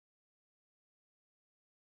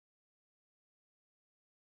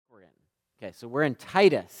Okay, so we're in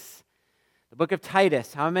Titus, the book of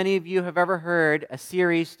Titus. How many of you have ever heard a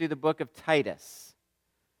series through the book of Titus?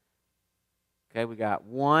 Okay, we got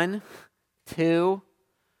 1, 2,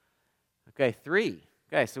 okay, 3.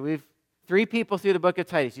 Okay, so we've 3 people through the book of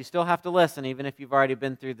Titus. You still have to listen, even if you've already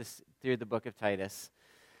been through the book of Titus.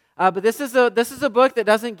 But this is a book that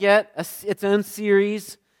doesn't get its own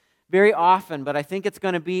series very often, but I think it's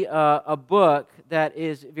going to be a book that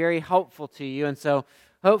is very helpful to you. And so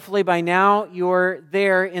hopefully by now you're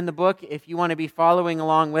there in the book if you want to be following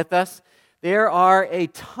along with us. There are a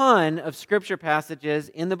ton of scripture passages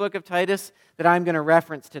in the book of Titus that I'm going to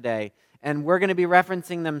reference today. And we're going to be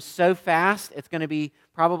referencing them so fast, it's going to be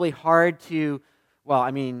probably hard to,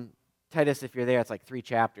 Titus, if you're there, it's like 3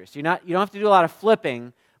 chapters. So you don't have to do a lot of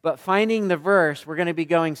flipping, but finding the verse, we're going to be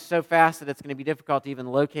going so fast that it's going to be difficult to even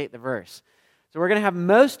locate the verse. So we're going to have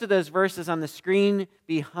most of those verses on the screen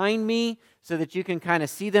behind me so that you can kind of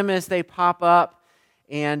see them as they pop up.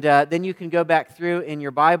 And then you can go back through in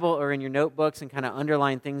your Bible or in your notebooks and kind of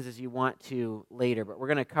underline things as you want to later. But we're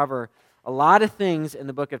going to cover a lot of things in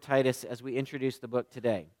the book of Titus as we introduce the book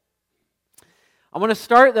today. I want to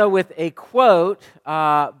start, though, with a quote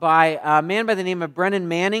by a man by the name of Brennan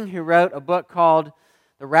Manning, who wrote a book called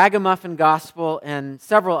The Ragamuffin Gospel and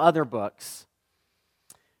several other books.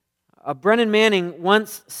 Brennan Manning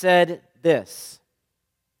once said this: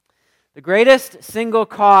 "The greatest single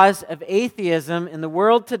cause of atheism in the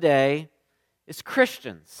world today is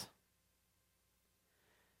Christians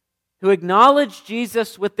who acknowledge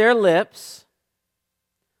Jesus with their lips,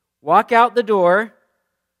 walk out the door,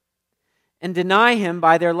 and deny Him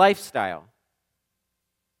by their lifestyle.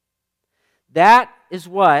 That is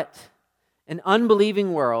what an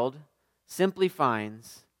unbelieving world simply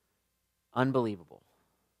finds unbelievable."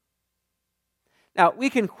 Now, we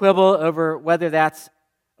can quibble over whether that's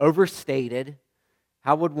overstated.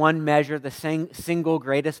 How would one measure the single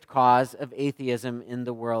greatest cause of atheism in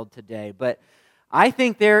the world today? But I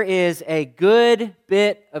think there is a good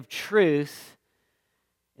bit of truth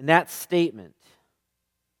in that statement.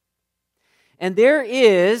 And there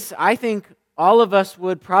is, I think all of us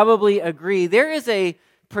would probably agree, there is a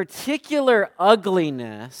particular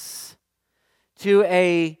ugliness to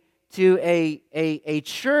a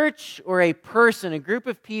church or a person, a group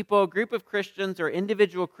of people, a group of Christians or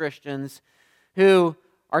individual Christians who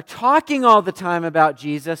are talking all the time about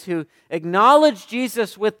Jesus, who acknowledge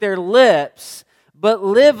Jesus with their lips, but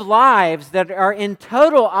live lives that are in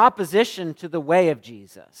total opposition to the way of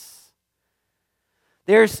Jesus.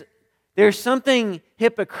 There's something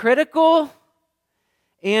hypocritical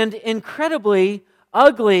and incredibly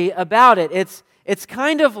ugly about it. It's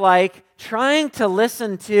kind of like trying to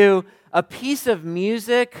listen to a piece of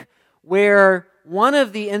music where one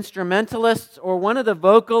of the instrumentalists or one of the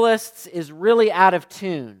vocalists is really out of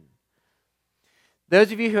tune.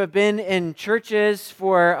 Those of you who have been in churches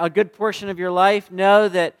for a good portion of your life know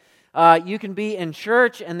that you can be in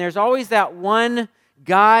church and there's always that one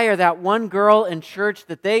guy or that one girl in church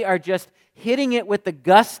that they are just hitting it with the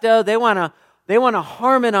gusto. They want to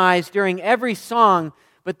harmonize during every song,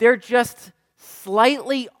 but they're just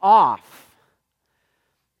slightly off.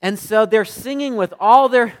 And so they're singing with all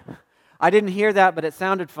their... I didn't hear that, but it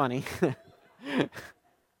sounded funny.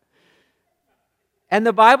 And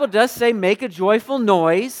the Bible does say, make a joyful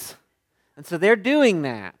noise. And so they're doing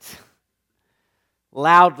that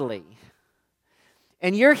loudly.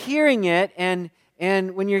 And you're hearing it, and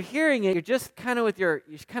when you're hearing it, you're just kind of you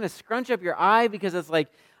kind of scrunch up your eye because it's like,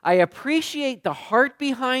 I appreciate the heart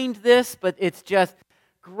behind this, but it's just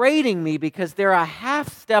grating me because they're a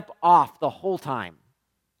half step off the whole time.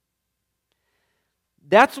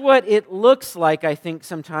 That's what it looks like, I think,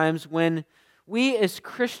 sometimes when we as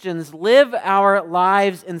Christians live our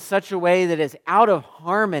lives in such a way that is out of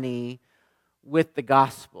harmony with the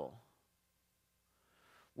gospel.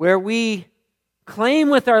 Where we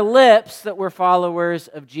claim with our lips that we're followers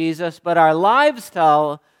of Jesus, but our lives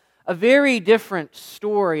tell a very different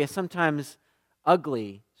story, a sometimes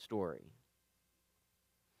ugly story.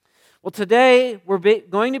 Well, today we're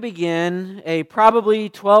going to begin a probably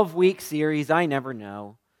 12-week series, I never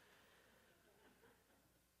know,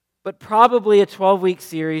 but probably a 12-week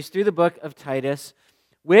series through the book of Titus,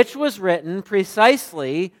 which was written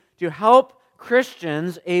precisely to help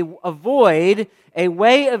Christians avoid a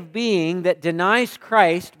way of being that denies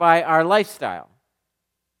Christ by our lifestyle.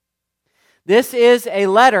 This is a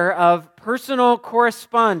letter of personal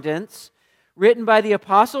correspondence written by the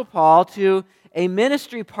Apostle Paul to a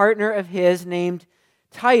ministry partner of his named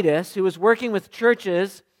Titus, who was working with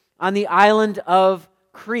churches on the island of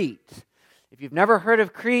Crete. If you've never heard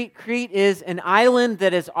of Crete, Crete is an island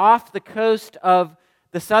that is off the coast of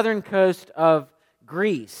the southern coast of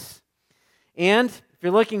Greece. And if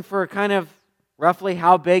you're looking for kind of roughly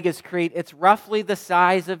how big is Crete, it's roughly the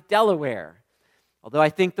size of Delaware, although I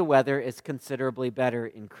think the weather is considerably better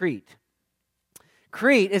in Crete.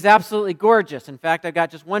 Crete is absolutely gorgeous. In fact, I've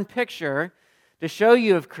got just one picture to show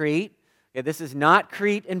you of Crete. Okay, this is not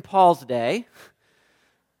Crete in Paul's day.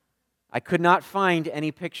 I could not find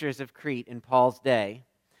any pictures of Crete in Paul's day.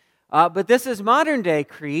 But this is modern day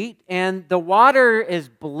Crete, and the water is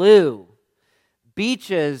blue.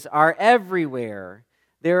 Beaches are everywhere.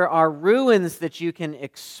 There are ruins that you can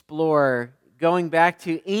explore going back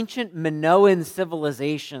to ancient Minoan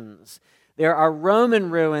civilizations. There are Roman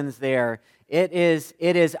ruins there. It is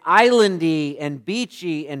islandy and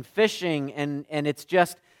beachy and fishing, and it's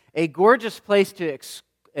just a gorgeous place to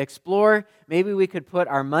explore. Maybe we could put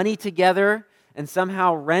our money together and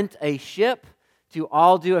somehow rent a ship to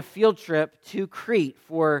all do a field trip to Crete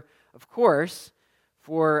for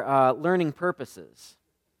learning purposes.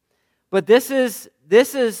 But this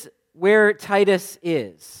is where Titus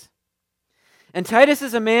is. And Titus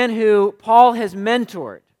is a man who Paul has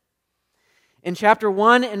mentored. In chapter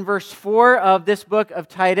 1 and verse 4 of this book of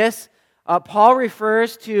Titus, Paul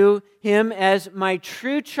refers to him as my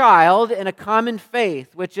true child in a common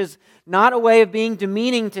faith, which is not a way of being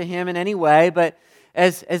demeaning to him in any way, but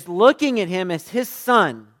as looking at him as his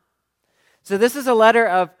son. So this is a letter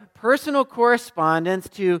of personal correspondence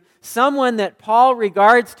to someone that Paul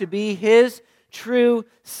regards to be his true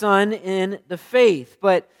son in the faith.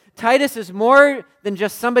 But Titus is more than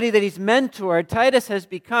just somebody that he's mentored. Titus has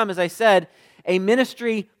become, as I said, a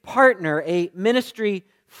ministry partner, a ministry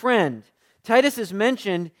friend. Titus is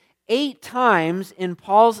mentioned 8 times in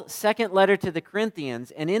Paul's second letter to the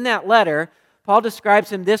Corinthians. And in that letter, Paul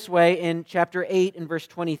describes him this way in chapter 8 and verse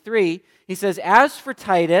 23. He says, "As for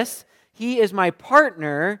Titus, he is my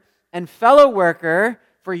partner and fellow worker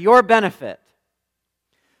for your benefit."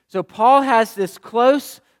 So Paul has this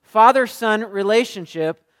close father-son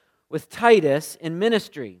relationship with Titus in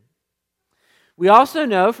ministry. We also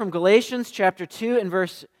know from Galatians chapter 2 and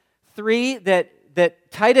verse 3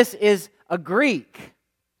 that Titus is a Greek.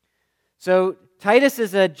 So Titus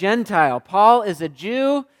is a Gentile. Paul is a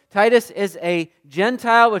Jew. Titus is a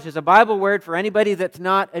Gentile, which is a Bible word for anybody that's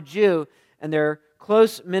not a Jew, and they're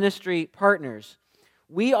close ministry partners.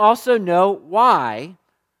 We also know why,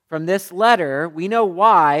 from this letter, we know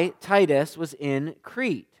why Titus was in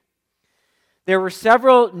Crete. There were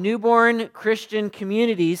several newborn Christian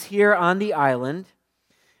communities here on the island,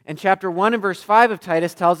 and chapter 1 and verse 5 of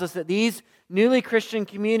Titus tells us that these newly Christian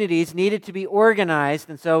communities needed to be organized,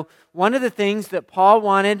 and so one of the things that Paul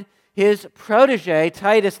wanted his protege,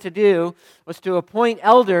 Titus, to do was to appoint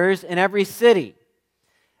elders in every city.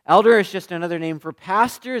 Elder is just another name for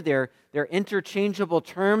pastor. They're interchangeable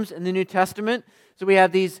terms in the New Testament. So we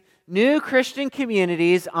have these new Christian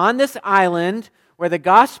communities on this island where the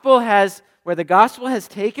gospel has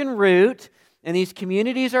taken root, and these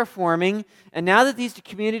communities are forming. And now that these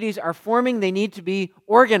communities are forming, they need to be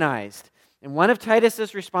organized. And one of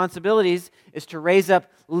Titus's responsibilities is to raise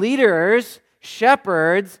up leaders,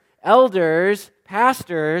 shepherds, elders,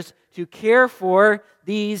 pastors to care for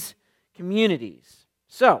these communities.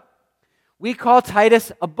 So, we call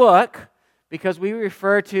Titus a book because we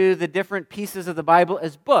refer to the different pieces of the Bible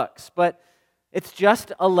as books, but it's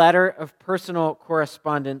just a letter of personal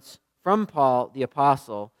correspondence from Paul the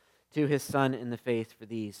apostle to his son in the faith for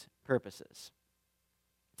these purposes.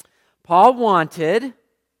 Paul wanted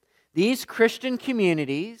these Christian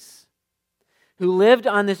communities who lived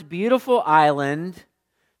on this beautiful island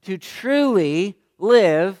to truly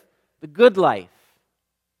live the good life.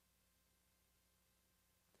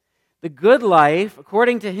 The good life,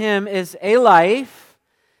 according to him, is a life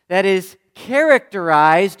that is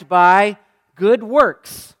characterized by good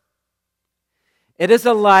works. It is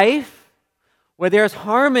a life where there's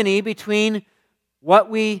harmony between what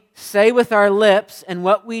we say with our lips and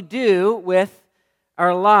what we do with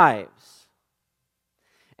our lives.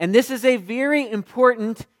 And this is a very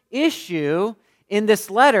important issue in this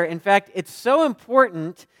letter. In fact, it's so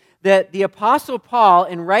important that the Apostle Paul,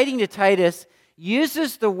 in writing to Titus,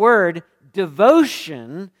 uses the word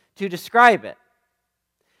devotion to describe it.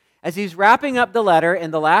 As he's wrapping up the letter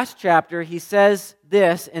in the last chapter, he says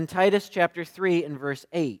this in Titus chapter 3 and verse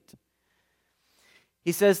 8.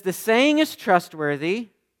 He says, "The saying is trustworthy,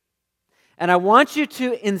 and I want you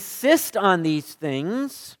to insist on these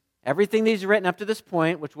things," everything that he's written up to this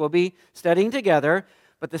point, which we'll be studying together,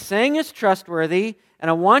 "but the saying is trustworthy, and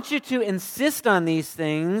I want you to insist on these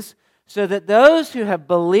things so that those who have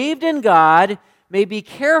believed in God may be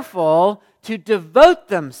careful to devote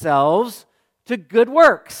themselves to good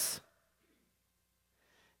works."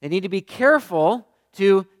 They need to be careful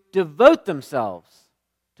to devote themselves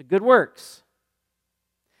to good works.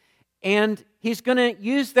 And he's going to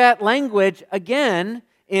use that language again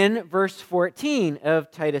in verse 14 of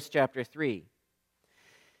Titus chapter 3.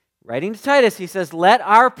 Writing to Titus, he says, "Let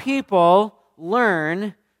our people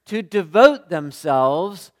learn to devote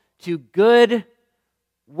themselves to good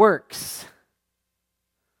works."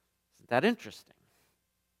 Isn't that interesting?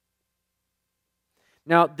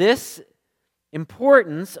 Now, this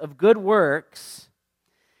importance of good works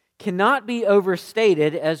cannot be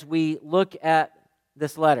overstated as we look at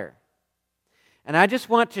this letter. And I just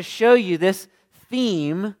want to show you this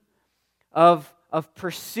theme of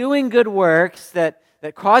pursuing good works that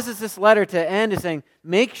causes this letter to end is saying,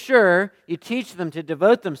 make sure you teach them to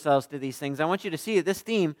devote themselves to these things. I want you to see that this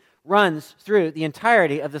theme runs through the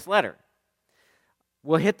entirety of this letter.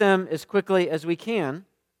 We'll hit them as quickly as we can.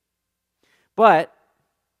 But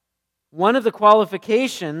one of the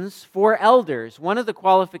qualifications for elders, one of the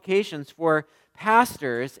qualifications for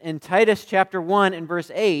pastors in Titus chapter 1 and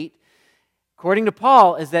verse 8, according to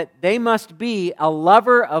Paul, is that they must be a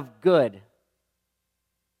lover of good.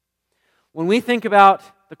 When we think about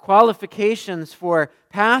the qualifications for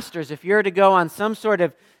pastors, if you're to go on some sort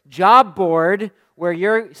of job board where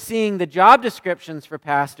you're seeing the job descriptions for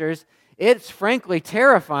pastors, it's frankly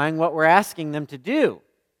terrifying what we're asking them to do.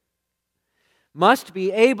 Must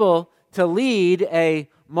be able to lead a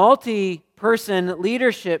multi-person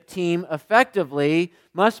leadership team effectively,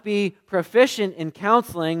 must be proficient in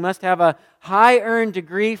counseling, must have a high-earned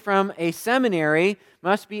degree from a seminary,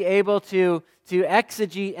 must be able to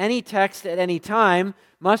exegete any text at any time,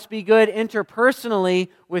 must be good interpersonally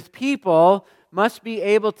with people, must be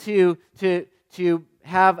able to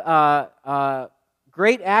have a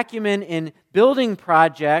great acumen in building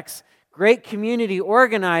projects, great community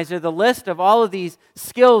organizer. The list of all of these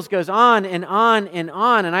skills goes on and on and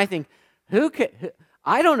on. And I think,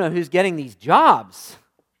 I don't know who's getting these jobs.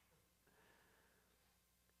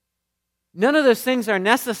 None of those things are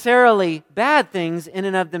necessarily bad things in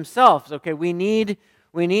and of themselves. Okay, we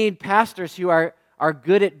need pastors who are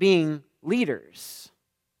good at being leaders.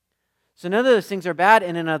 So none of those things are bad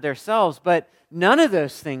in and of themselves, but none of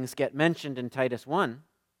those things get mentioned in Titus 1.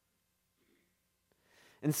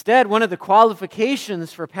 Instead, one of the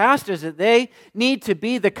qualifications for pastors is that they need to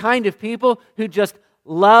be the kind of people who just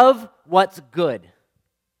love what's good.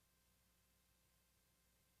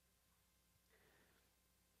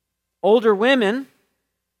 Older women,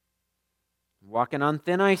 walking on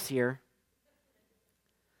thin ice here.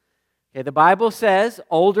 Okay, the Bible says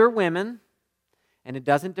older women, and it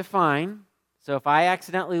doesn't define. So if I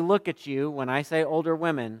accidentally look at you when I say older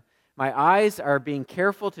women, my eyes are being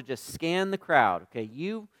careful to just scan the crowd. Okay,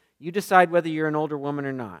 you decide whether you're an older woman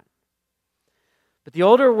or not. But the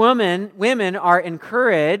older women are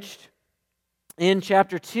encouraged in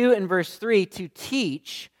chapter 2 and verse 3 to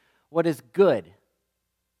teach what is good.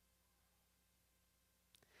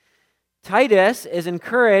 Titus is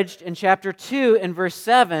encouraged in chapter 2 and verse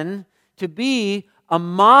 7 to be a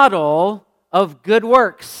model of good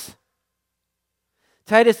works.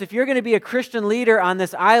 Titus, if you're going to be a Christian leader on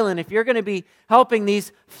this island, if you're going to be helping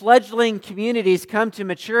these fledgling communities come to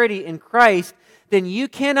maturity in Christ, then you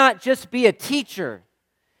cannot just be a teacher.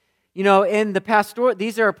 You know, in the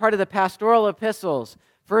these are a part of the pastoral epistles.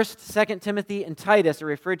 1st, 2nd Timothy, and Titus are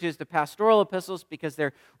referred to as the pastoral epistles because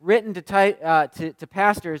they're written to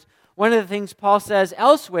pastors. One of the things Paul says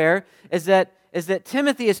elsewhere is that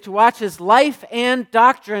Timothy is to watch his life and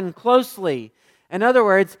doctrine closely. In other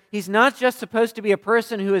words, he's not just supposed to be a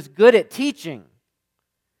person who is good at teaching,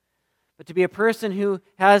 but to be a person who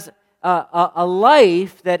has a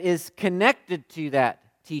life that is connected to that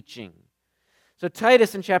teaching. So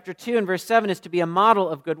Titus in chapter 2 and verse 7 is to be a model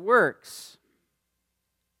of good works.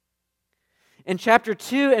 In chapter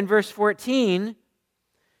 2 and verse 14,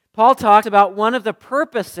 Paul talks about one of the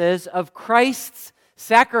purposes of Christ's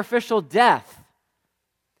sacrificial death.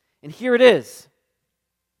 And here it is.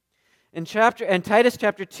 In Titus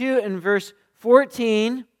chapter 2 and verse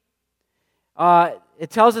 14, it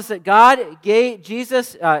tells us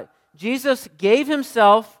that Jesus gave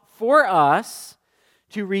himself for us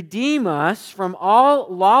to redeem us from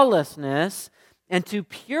all lawlessness and to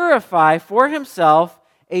purify for himself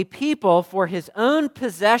a people for his own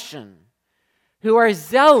possession who are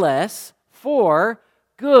zealous for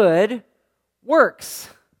good works.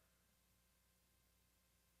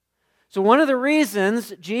 So one of the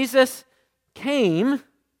reasons Jesus came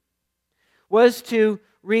was to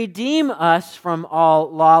redeem us from all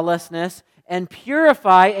lawlessness and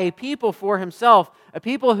purify a people for himself, a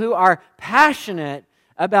people who are passionate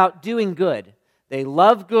about doing good. They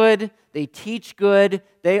love good. They teach good.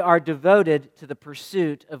 They are devoted to the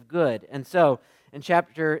pursuit of good. And so, in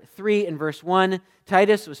chapter 3 and verse 1,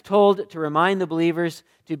 Titus was told to remind the believers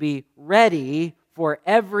to be ready for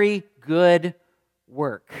every good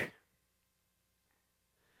work.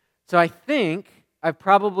 So I think I've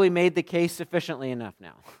probably made the case sufficiently enough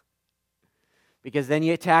now. Because then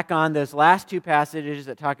you tack on those last two passages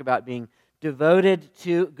that talk about being devoted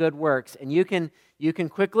to good works. And you can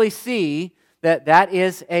quickly see that that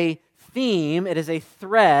is a theme, it is a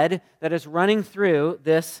thread that is running through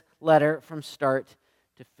this letter from start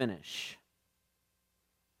to finish.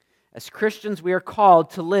 As Christians, we are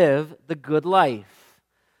called to live the good life,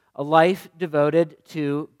 a life devoted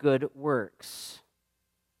to good works.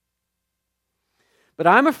 But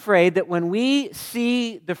I'm afraid that when we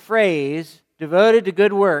see the phrase devoted to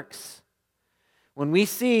good works, when we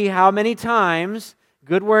see how many times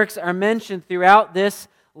good works are mentioned throughout this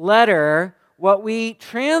letter, what we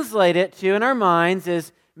translate it to in our minds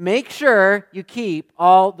is make sure you keep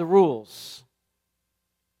all the rules.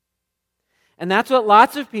 And that's what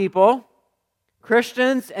lots of people,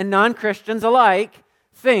 Christians and non-Christians alike,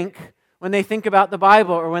 think when they think about the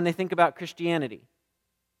Bible or when they think about Christianity.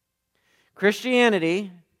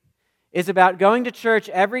 Christianity is about going to church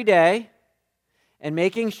every day and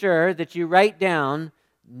making sure that you write down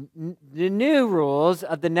the new rules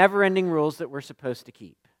of the never-ending rules that we're supposed to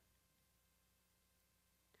keep.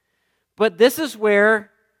 But this is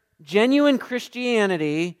where genuine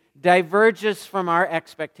Christianity diverges from our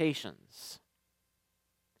expectations.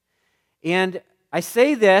 And I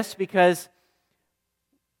say this because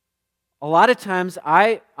a lot of times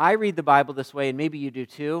I read the Bible this way, and maybe you do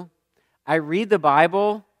too. I read the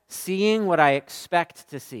Bible seeing what I expect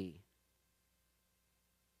to see.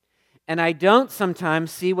 And I don't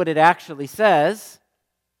sometimes see what it actually says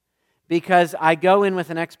because I go in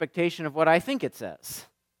with an expectation of what I think it says.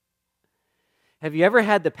 Have you ever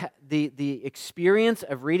had the experience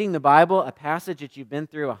of reading the Bible, a passage that you've been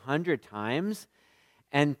through 100 times,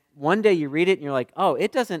 and one day you read it and you're like, oh,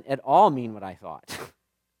 it doesn't at all mean what I thought.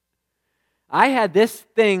 I had this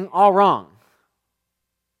thing all wrong.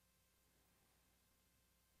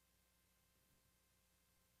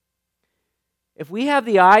 If we have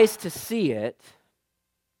the eyes to see it,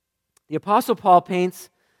 the Apostle Paul paints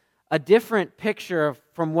a different picture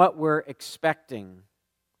from what we're expecting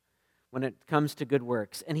when it comes to good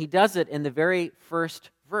works. And he does it in the very first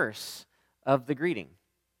verse of the greeting.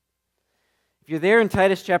 If you're there in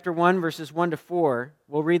Titus chapter 1, verses 1 to 4,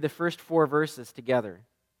 we'll read the first 4 verses together.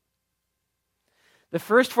 The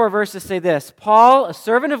first 4 verses say this: Paul, a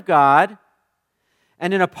servant of God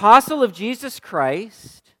and an apostle of Jesus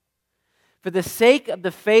Christ, for the sake of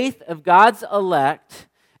the faith of God's elect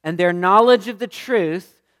and their knowledge of the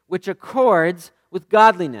truth, which accords with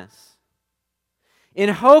godliness, in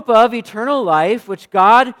hope of eternal life, which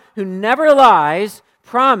God, who never lies,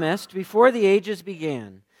 promised before the ages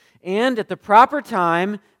began, and at the proper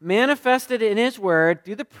time manifested in His word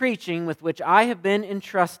through the preaching with which I have been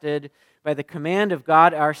entrusted by the command of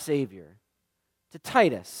God our Savior. To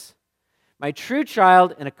Titus, my true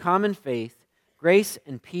child in a common faith, grace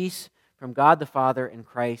and peace from God the Father and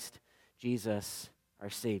Christ Jesus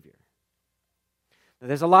our Savior. Now,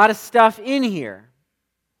 there's a lot of stuff in here.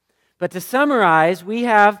 But to summarize, we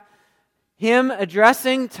have him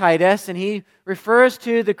addressing Titus, and he refers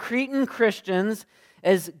to the Cretan Christians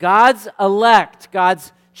as God's elect,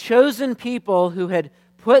 God's chosen people who had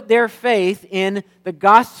put their faith in the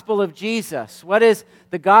gospel of Jesus. What is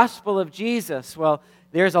the gospel of Jesus? Well,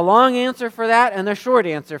 there's a long answer for that and a short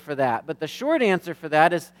answer for that. But the short answer for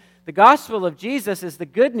that is the gospel of Jesus is the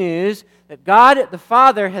good news that God the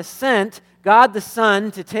Father has sent God the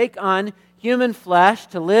Son to take on human flesh,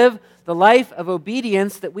 to live the life of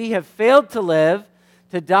obedience that we have failed to live,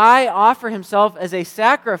 to die, offer himself as a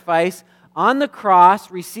sacrifice on the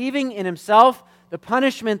cross, receiving in himself the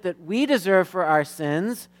punishment that we deserve for our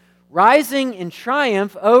sins, rising in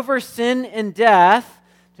triumph over sin and death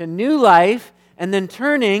to new life, and then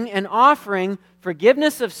turning and offering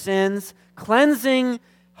forgiveness of sins, cleansing,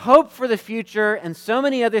 hope for the future, and so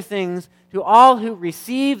many other things to all who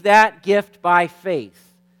receive that gift by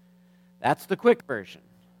faith. That's the quick version.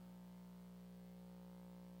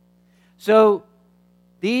 So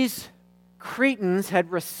these Cretans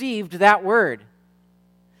had received that word.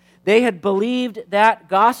 They had believed that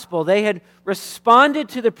gospel. They had responded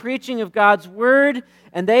to the preaching of God's word,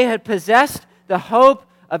 and they had possessed the hope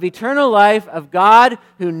of eternal life of God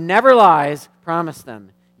who never lies promised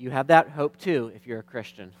them. You have that hope too if you're a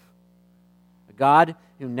Christian. A God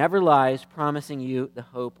who never lies promising you the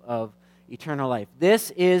hope of eternal life.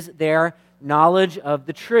 This is their knowledge of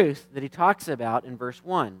the truth that he talks about in verse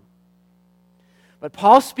 1. But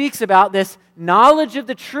Paul speaks about this knowledge of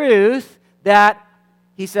the truth that,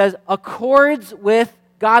 he says, accords with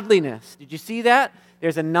godliness. Did you see that?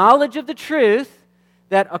 There's a knowledge of the truth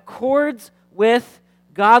that accords with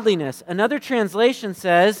godliness. Another translation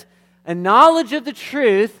says, a knowledge of the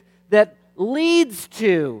truth that leads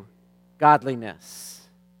to godliness.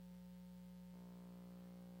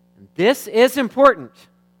 And this is important.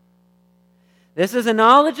 This is a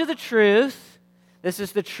knowledge of the truth. This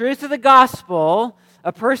is the truth of the gospel.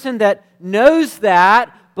 A person that knows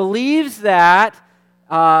that, believes that,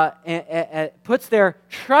 puts their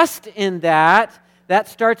trust in that, that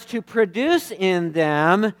starts to produce in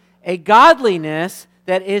them a godliness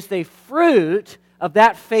that is the fruit of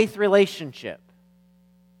that faith relationship.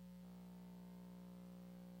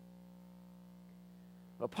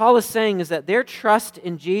 What Paul is saying is that their trust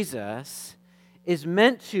in Jesus is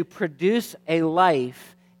meant to produce a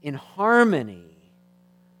life in harmony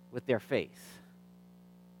with their faith.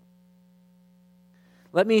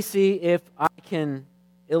 Let me see if I can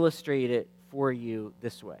illustrate it for you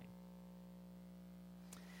this way.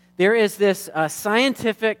 There is this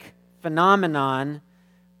scientific phenomenon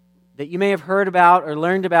that you may have heard about or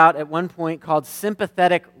learned about at one point called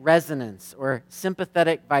sympathetic resonance or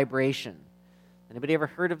sympathetic vibration. Anybody ever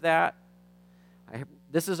heard of that?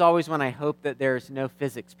 This is always when I hope that there's no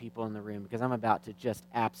physics people in the room because I'm about to just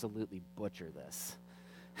absolutely butcher this.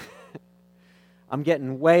 I'm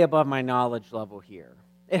getting way above my knowledge level here.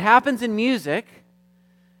 It happens in music.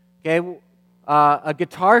 Okay, a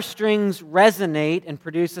guitar strings resonate and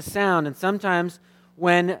produce a sound, and sometimes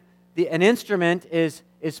when an instrument is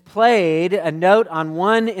played, a note on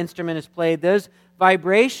one instrument is played, those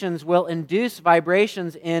vibrations will induce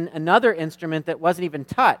vibrations in another instrument that wasn't even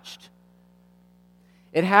touched.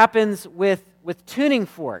 It happens with tuning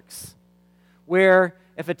forks, where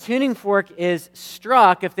if a tuning fork is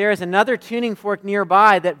struck, if there is another tuning fork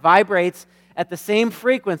nearby that vibrates at the same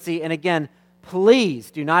frequency, and again,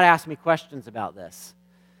 please do not ask me questions about this.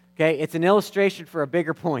 Okay, it's an illustration for a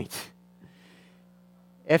bigger point.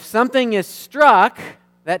 If something is struck,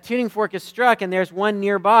 that tuning fork is struck, and there's one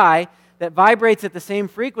nearby that vibrates at the same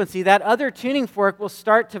frequency, that other tuning fork will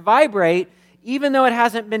start to vibrate even though it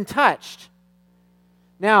hasn't been touched.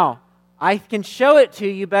 Now, I can show it to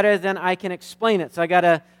you better than I can explain it. So I got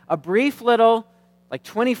a brief little,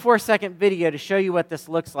 24-second video to show you what this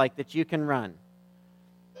looks like that you can run.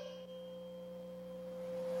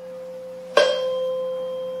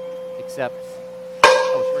 Except,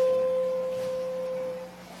 it's working.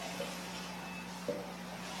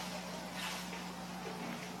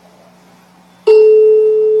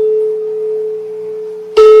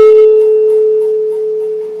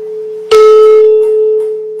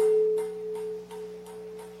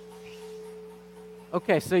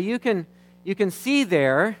 Okay, so you can see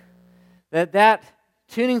there that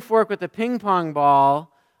tuning fork with the ping pong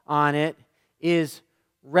ball on it is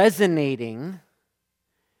resonating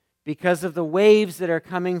because of the waves that are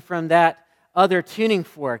coming from that other tuning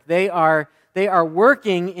fork. They are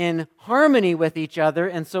working in harmony with each other,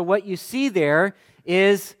 and so what you see there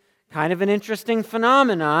is kind of an interesting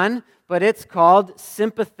phenomenon, but it's called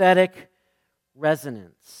sympathetic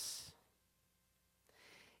resonance.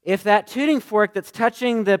 If that tuning fork that's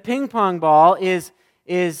touching the ping pong ball is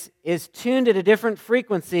tuned at a different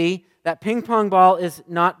frequency, that ping pong ball is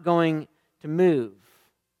not going to move.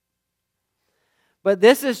 But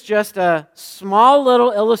this is just a small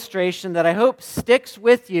little illustration that I hope sticks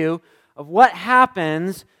with you of what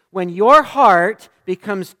happens when your heart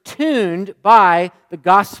becomes tuned by the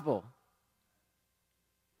gospel.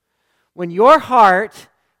 When your heart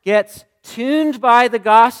gets tuned by the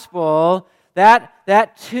gospel,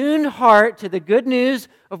 that tuned heart to the good news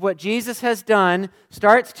of what Jesus has done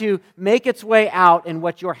starts to make its way out in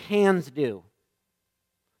what your hands do.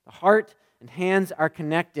 The heart and hands are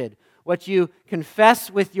connected. What you confess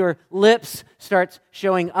with your lips starts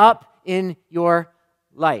showing up in your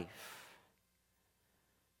life.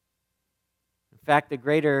 In fact, the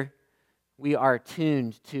greater we are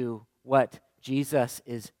tuned to what Jesus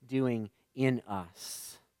is doing in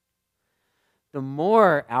us, the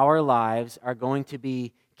more our lives are going to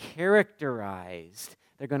be characterized.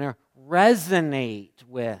 They're going to resonate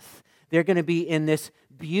with. They're going to be in this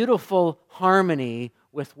beautiful harmony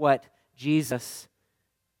with what Jesus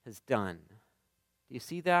has done. Do you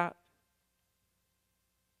see that?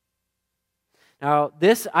 Now,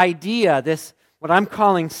 this idea, this what I'm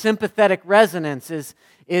calling sympathetic resonance,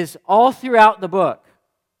 is all throughout the book.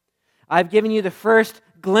 I've given you the first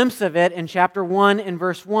glimpse of it in chapter 1 and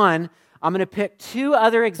verse 1. I'm going to pick two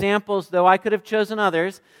other examples, though I could have chosen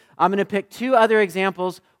others, I'm going to pick two other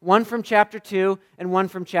examples, one from chapter 2 and one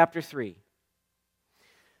from chapter 3.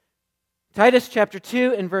 Titus chapter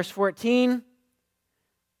 2 and verse 14.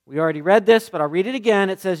 We already read this, but I'll read it again.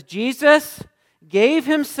 It says, Jesus gave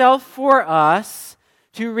himself for us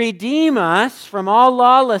to redeem us from all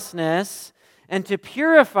lawlessness and to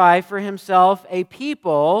purify for himself a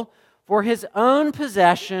people for his own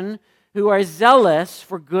possession who are zealous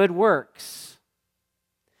for good works.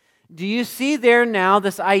 Do you see there now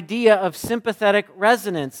this idea of sympathetic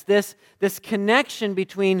resonance, this connection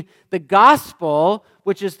between the gospel,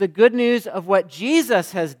 which is the good news of what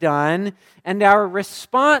Jesus has done, and our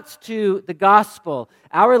response to the gospel,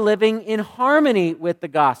 our living in harmony with the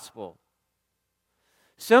gospel?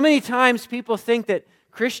 So many times people think that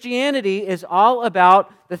Christianity is all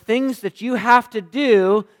about the things that you have to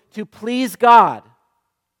do to please God.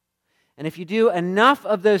 And if you do enough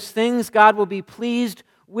of those things, God will be pleased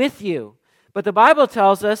with you. But the Bible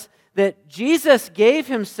tells us that Jesus gave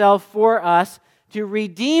himself for us to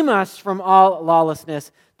redeem us from all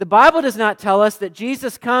lawlessness. The Bible does not tell us that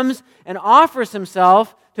Jesus comes and offers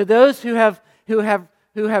himself to those who have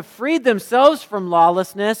freed themselves from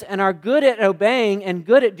lawlessness and are good at obeying and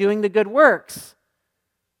good at doing the good works.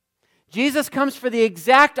 Jesus comes for the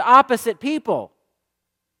exact opposite people.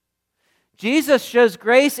 Jesus shows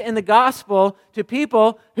grace in the gospel to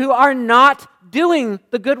people who are not doing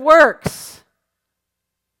the good works.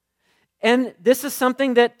 And this is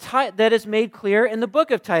something that is made clear in the book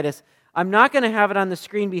of Titus. I'm not going to have it on the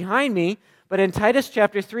screen behind me, but in Titus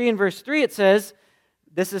chapter 3 and verse 3 it says,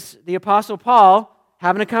 this is the Apostle Paul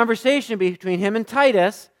having a conversation between him and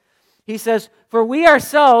Titus. He says, "For we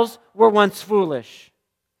ourselves were once foolish,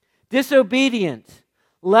 disobedient,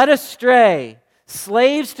 led astray,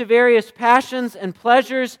 slaves to various passions and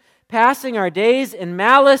pleasures, passing our days in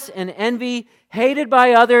malice and envy, hated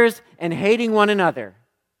by others and hating one another."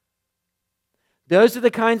 Those are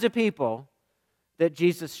the kinds of people that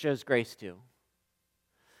Jesus shows grace to.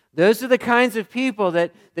 Those are the kinds of people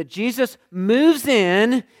that Jesus moves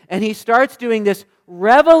in and he starts doing this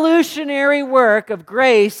revolutionary work of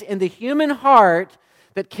grace in the human heart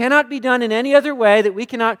that cannot be done in any other way, that we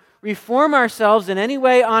cannot reform ourselves in any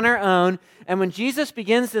way on our own. And when Jesus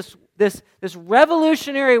begins this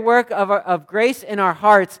revolutionary work of grace in our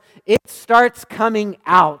hearts, it starts coming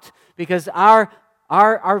out because our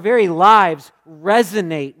very lives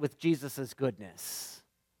resonate with Jesus' goodness.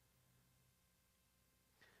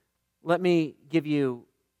 Let me give you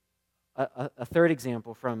a third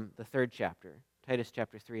example from the third chapter, Titus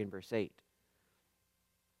chapter 3 and verse 8.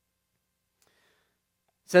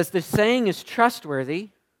 It says, "The saying is trustworthy,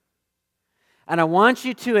 and I want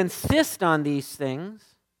you to insist on these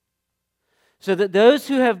things, so that those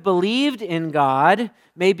who have believed in God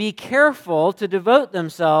may be careful to devote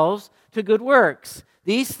themselves to good works.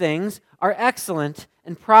 These things are excellent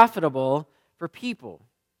and profitable for people."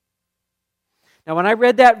 Now, when I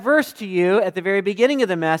read that verse to you at the very beginning of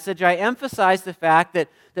the message, I emphasized the fact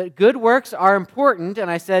that good works are important, and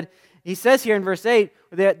I said, he says here in verse 8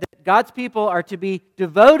 that God's people are to be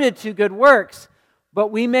devoted to good works, but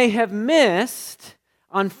we may have missed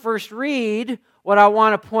on first read what I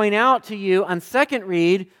want to point out to you on second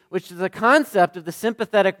read, which is the concept of the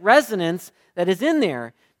sympathetic resonance that is in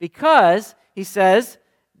there. Because, he says,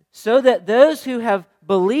 so that those who have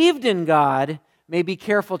believed in God may be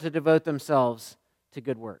careful to devote themselves to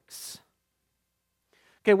good works.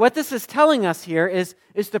 Okay, what this is telling us here is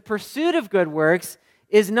the pursuit of good works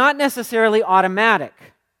is not necessarily automatic.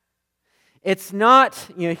 It's not,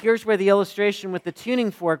 here's where the illustration with the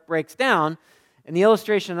tuning fork breaks down. In the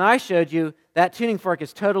illustration that I showed you, that tuning fork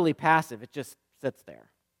is totally passive. It just sits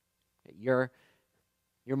there. You're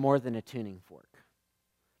more than a tuning fork.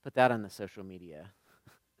 Put that on the social media.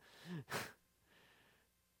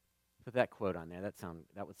 Put that quote on there.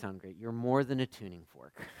 That would sound great. You're more than a tuning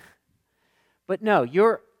fork. But no,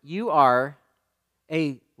 you are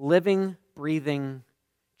a living, breathing,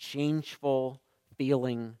 changeful,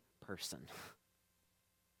 feeling person.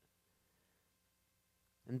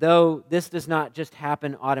 And though this does not just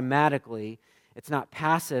happen automatically, it's not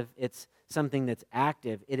passive, it's something that's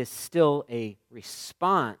active, it is still a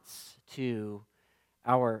response to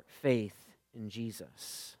our faith in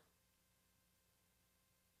Jesus.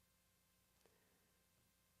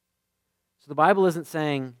 So the Bible isn't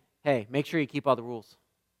saying, hey, make sure you keep all the rules.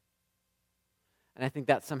 And I think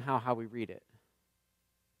that's somehow how we read it.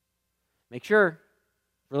 Make sure,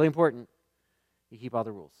 really important, you keep all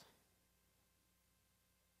the rules.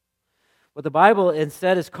 What the Bible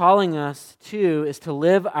instead is calling us to is to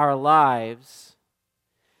live our lives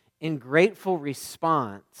in grateful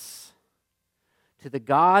response to the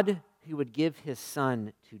God he would give his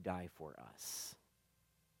Son to die for us.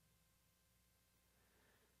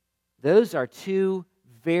 Those are two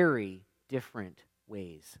very different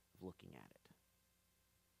ways of looking at it.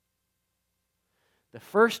 The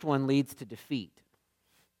first one leads to defeat,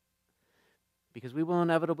 because we will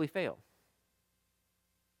inevitably fail.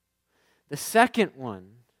 The second one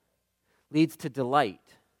leads to delight,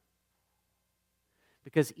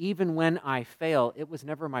 because even when I fail, it was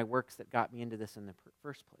never my works that got me into this in the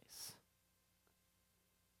first place.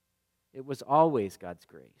 It was always God's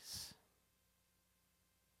grace.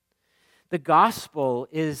 The gospel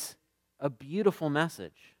is a beautiful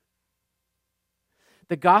message.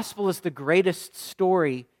 The gospel is the greatest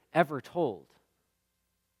story ever told.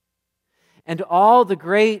 And all the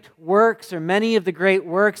great works, or many of the great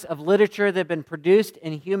works of literature that have been produced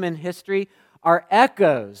in human history, are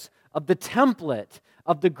echoes of the template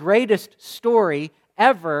of the greatest story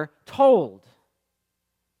ever told.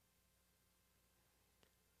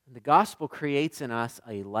 And the gospel creates in us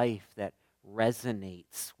a life that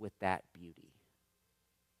resonates with that beauty.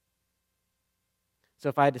 So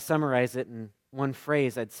if I had to summarize it in one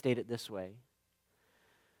phrase, I'd state it this way.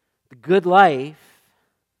 The good life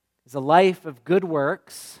is a life of good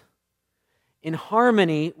works in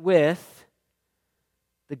harmony with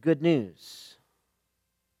the good news.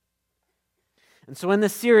 And so in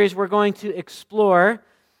this series, we're going to explore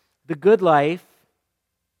the good life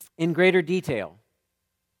in greater detail.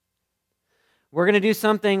 We're going to do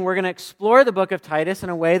something, we're going to explore the book of Titus in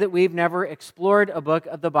a way that we've never explored a book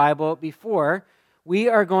of the Bible before. We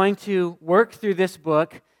are going to work through this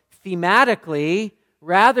book thematically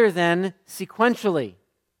rather than sequentially.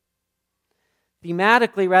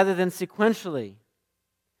 Thematically rather than sequentially.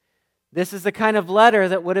 This is the kind of letter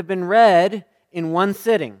that would have been read in one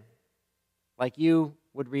sitting, like you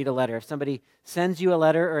would read a letter. If somebody sends you a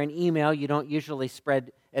letter or an email, you don't usually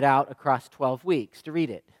spread it out across 12 weeks to read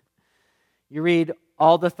it. You read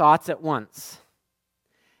all the thoughts at once.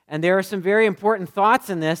 And there are some very important thoughts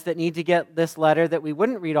in this that need to get this letter that we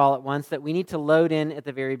wouldn't read all at once, that we need to load in at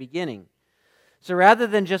the very beginning. So rather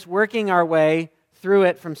than just working our way through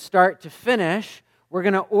it from start to finish, we're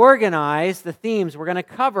going to organize the themes. We're going to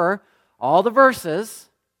cover all the verses,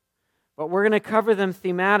 but we're going to cover them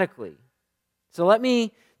thematically. So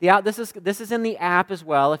this is in the app as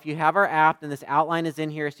well. If you have our app, then this outline is in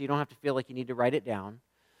here, so you don't have to feel like you need to write it down.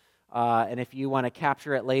 And if you want to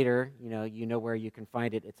capture it later, you know where you can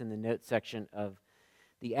find it. It's in the notes section of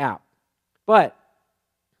the app. But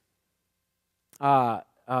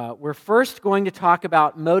we're first going to talk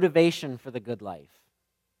about motivation for the good life.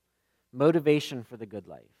 Motivation for the good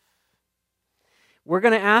life. We're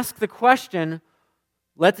going to ask the question,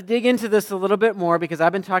 let's dig into this a little bit more, because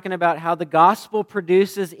I've been talking about how the gospel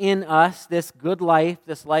produces in us this good life,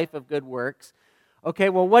 this life of good works. Okay,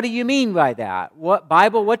 well, what do you mean by that?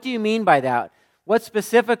 What do you mean by that? What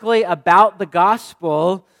specifically about the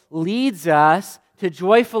gospel leads us to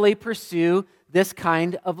joyfully pursue this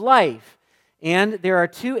kind of life? And there are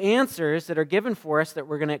two answers that are given for us that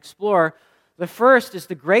we're going to explore. The first is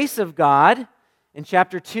the grace of God in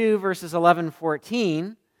chapter 2, verses 11 and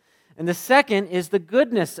 14. And the second is the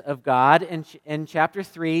goodness of God in chapter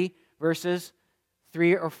 3, verses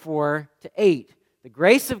 3 or 4 to 8. The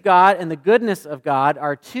grace of God and the goodness of God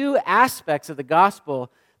are two aspects of the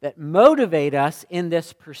gospel that motivate us in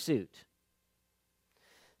this pursuit.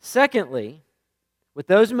 Secondly, with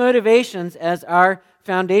those motivations as our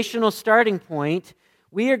foundational starting point,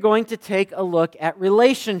 we are going to take a look at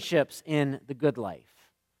relationships in the good life.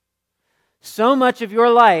 So much of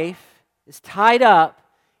your life is tied up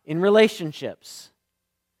in relationships.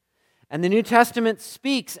 And the New Testament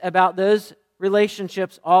speaks about those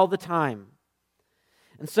relationships all the time.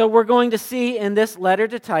 And so we're going to see in this letter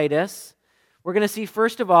to Titus, we're going to see,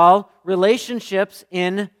 first of all, relationships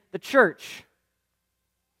in the church.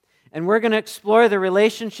 And we're going to explore the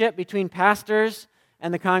relationship between pastors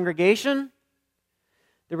and the congregation,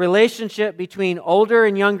 the relationship between older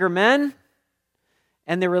and younger men,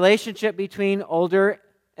 and the relationship between older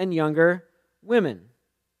and younger women.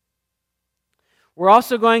 We're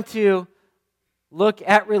also going to look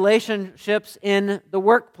at relationships in the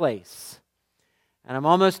workplace. And I'm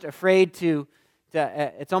almost afraid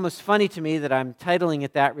it's almost funny to me that I'm titling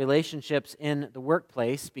it that, Relationships in the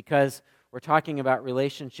Workplace, because we're talking about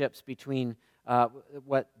relationships between,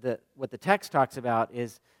 what the text talks about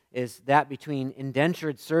is that between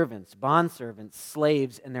indentured servants, bondservants,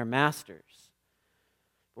 slaves, and their masters.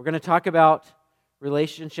 We're going to talk about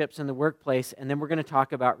relationships in the workplace, and then we're going to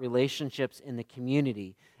talk about relationships in the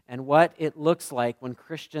community and what it looks like when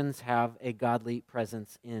Christians have a godly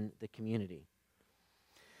presence in the community.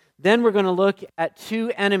 Then we're going to look at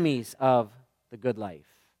two enemies of the good life.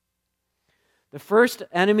 The first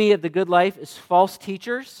enemy of the good life is false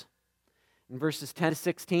teachers in verses 10 to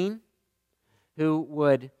 16, who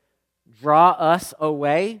would draw us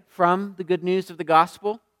away from the good news of the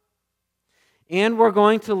gospel. And we're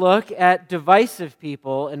going to look at divisive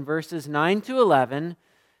people in verses 9 to 11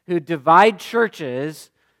 who divide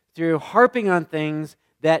churches through harping on things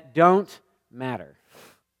that don't matter.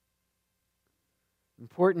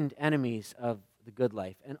 Important enemies of the good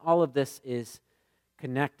life. And all of this is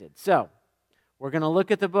connected. So, we're going to look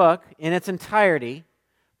at the book in its entirety,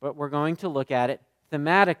 but we're going to look at it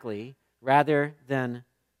thematically rather than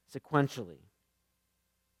sequentially.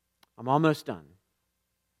 I'm almost done.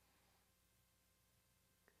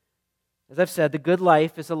 As I've said, the good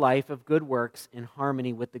life is a life of good works in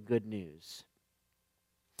harmony with the good news.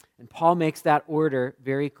 And Paul makes that order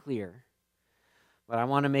very clear. But I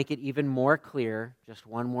want to make it even more clear just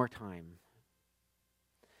one more time.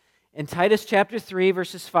 In Titus chapter 3,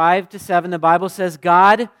 verses 5 to 7, the Bible says,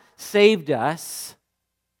 God saved us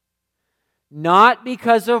not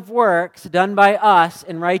because of works done by us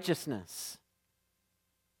in righteousness.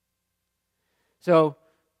 So,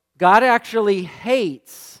 God actually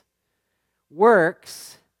hates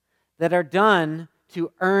works that are done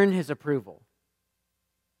to earn His approval.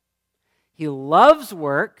 He loves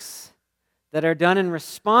works that are done in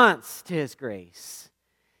response to His grace.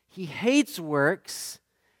 He hates works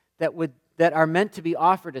that are meant to be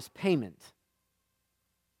offered as payment.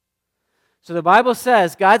 So the Bible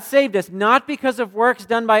says God saved us not because of works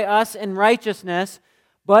done by us in righteousness,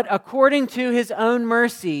 but according to His own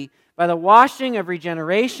mercy, by the washing of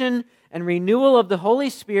regeneration and renewal of the Holy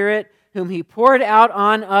Spirit, whom He poured out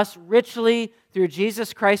on us richly through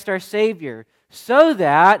Jesus Christ our Savior, so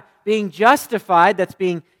that being justified, that's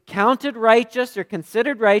being counted righteous or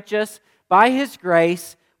considered righteous by His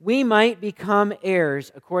grace, we might become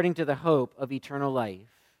heirs according to the hope of eternal life.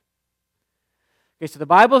 Okay, so the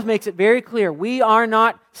Bible makes it very clear. We are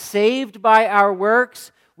not saved by our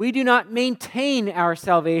works. We do not maintain our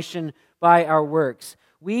salvation by our works.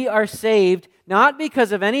 We are saved not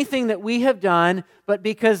because of anything that we have done, but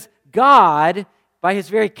because God, by His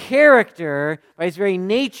very character, by His very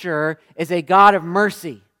nature, is a God of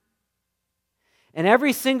mercy. And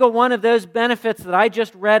every single one of those benefits that I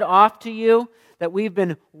just read off to you, that we've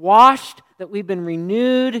been washed, that we've been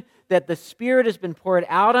renewed, that the Spirit has been poured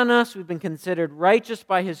out on us, we've been considered righteous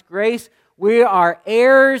by His grace, we are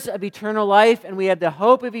heirs of eternal life, and we have the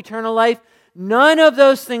hope of eternal life. None of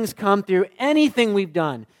those things come through anything we've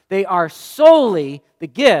done. They are solely the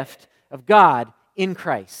gift of God in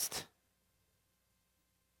Christ.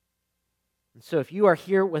 And so if you are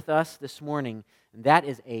here with us this morning, and that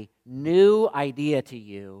is a new idea to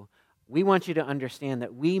you, we want you to understand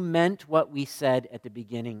that we meant what we said at the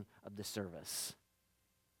beginning of the service.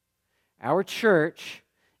 Our church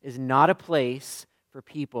is not a place for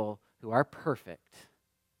people who are perfect.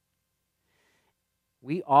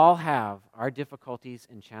 We all have our difficulties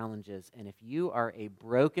and challenges, and if you are a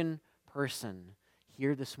broken person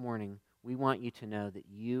here this morning, we want you to know that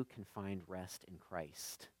you can find rest in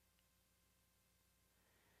Christ.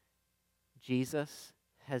 Jesus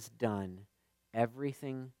has done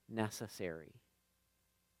everything necessary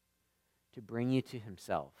to bring you to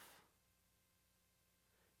Himself,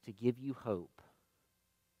 to give you hope,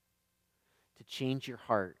 to change your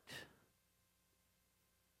heart.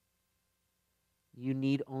 You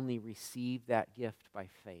need only receive that gift by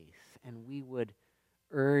faith, and we would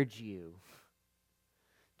urge you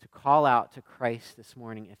to call out to Christ this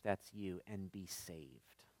morning if that's you and be saved.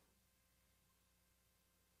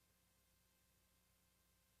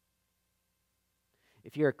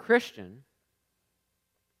 If you're a Christian,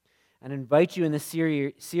 I'd invite you in this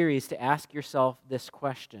series to ask yourself this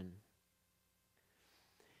question.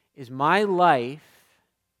 Is my life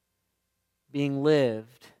being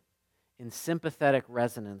lived in sympathetic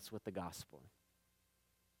resonance with the gospel?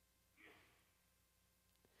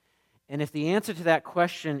 And if the answer to that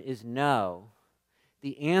question is no,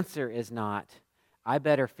 the answer is not, I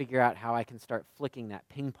better figure out how I can start flicking that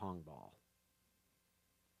ping pong ball.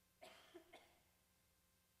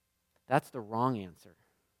 That's the wrong answer.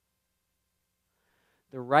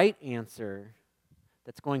 The right answer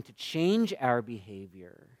that's going to change our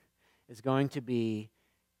behavior is going to be,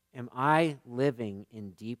 am I living in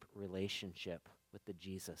deep relationship with the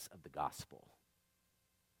Jesus of the gospel?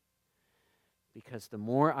 Because the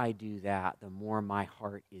more I do that, the more my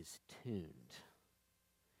heart is tuned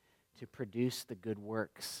to produce the good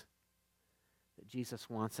works that Jesus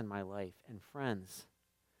wants in my life. And friends,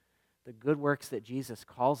 the good works that Jesus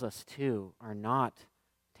calls us to are not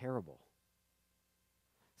terrible.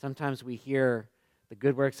 Sometimes we hear the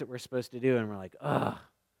good works that we're supposed to do, and we're like, ugh,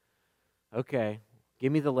 okay,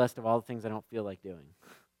 give me the list of all the things I don't feel like doing.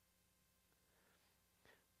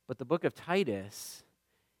 But the book of Titus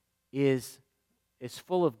is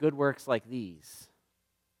full of good works like these.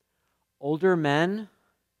 Older men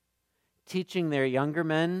teaching their younger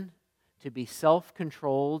men to be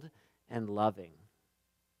self-controlled and loving.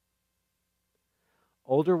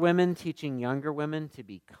 Older women teaching younger women to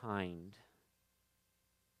be kind.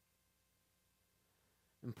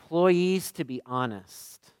 Employees to be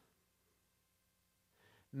honest.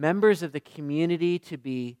 Members of the community to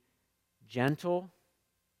be gentle,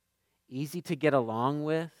 easy to get along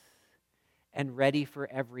with, and ready for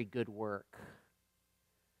every good work.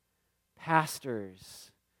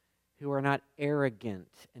 Pastors who are not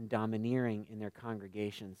arrogant and domineering in their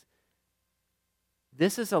congregations.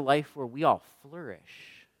 This is a life where we all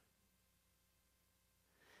flourish.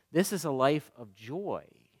 This is a life of joy.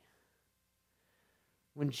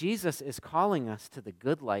 When Jesus is calling us to the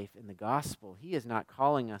good life in the gospel, he is not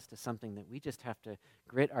calling us to something that we just have to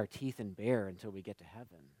grit our teeth and bear until we get to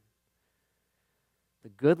heaven. The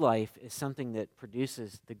good life is something that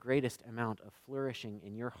produces the greatest amount of flourishing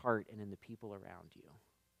in your heart and in the people around you.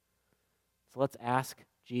 So let's ask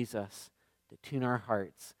Jesus to tune our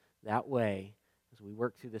hearts that way as we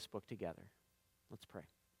work through this book together. Let's pray.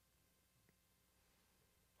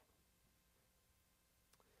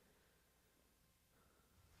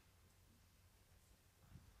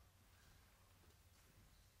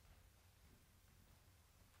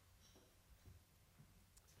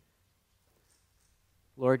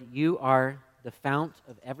 Lord, you are the fount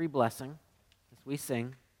of every blessing, as we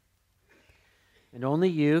sing, and only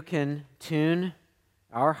you can tune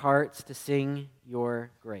our hearts to sing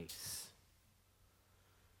your grace.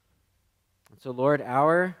 And so, Lord,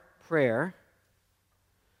 our prayer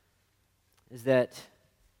is that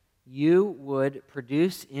you would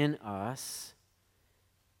produce in us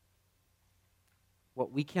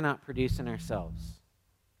what we cannot produce in ourselves.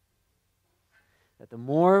 That the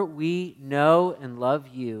more we know and love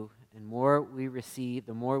you, and the more we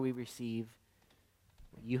receive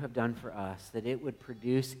what you have done for us, that it would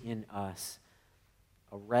produce in us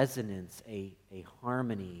a resonance, a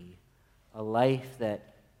harmony, a life that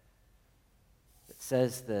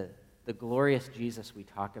says the glorious Jesus we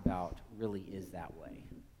talk about really is that way.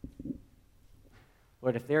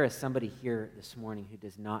 Lord, if there is somebody here this morning who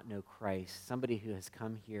does not know Christ, somebody who has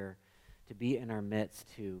come here to be in our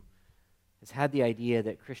midst, who has had the idea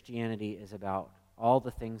that Christianity is about all the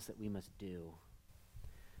things that we must do,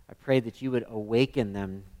 I pray that you would awaken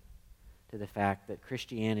them to the fact that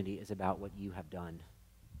Christianity is about what you have done.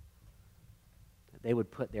 That they would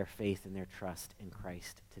put their faith and their trust in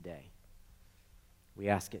Christ today. We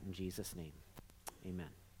ask it in Jesus' name. Amen.